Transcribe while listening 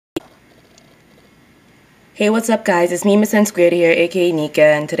Hey, what's up guys? It's me, Miss N Squared here, aka Nika,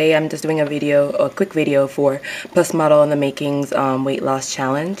 and today I'm just doing a quick video for Plus Model in the Makings weight loss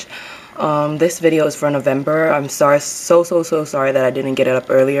challenge. This video is for November. I'm sorry, so sorry that I didn't get it up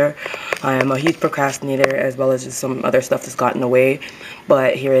earlier. I am a huge procrastinator as well as just some other stuff that's gotten away,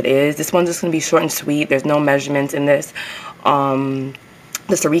 but here it is. This one's just gonna be short and sweet. There's no measurements in this.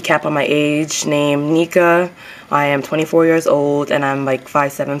 Just a recap on my age. Name Nika. I am 24 years old and I'm like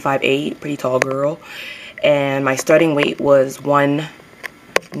 5'7", 5'8", pretty tall girl. And my starting weight was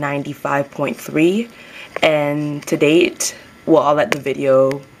 195.3, and to date, well, I'll let the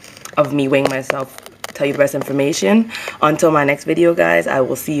video of me weighing myself tell you the rest information. Until my next video, guys, I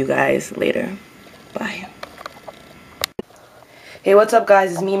will see you guys later. Bye. Hey, what's up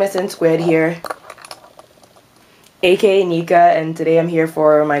guys? It's me, Miss N Squared here, aka Nika, and today I'm here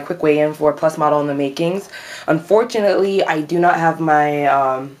for my quick weigh-in for Plus Model in the Makings. Unfortunately, I do not have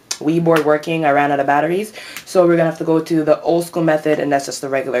my Wii board working. I ran out of batteries, so we're gonna have to go to the old school method, and that's just the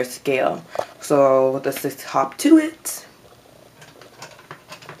regular scale. So let's just hop to it.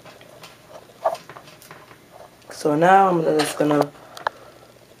 So now I'm just gonna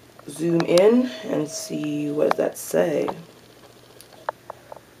zoom in and see what does that say.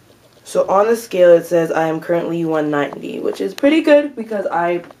 So on the scale it says I am currently 190, which is pretty good because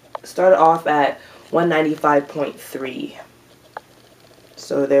I started off at 195.3.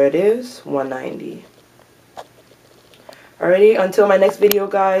 So there it is, 190. Alrighty, until my next video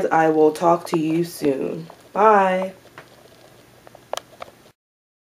guys, I will talk to you soon. Bye!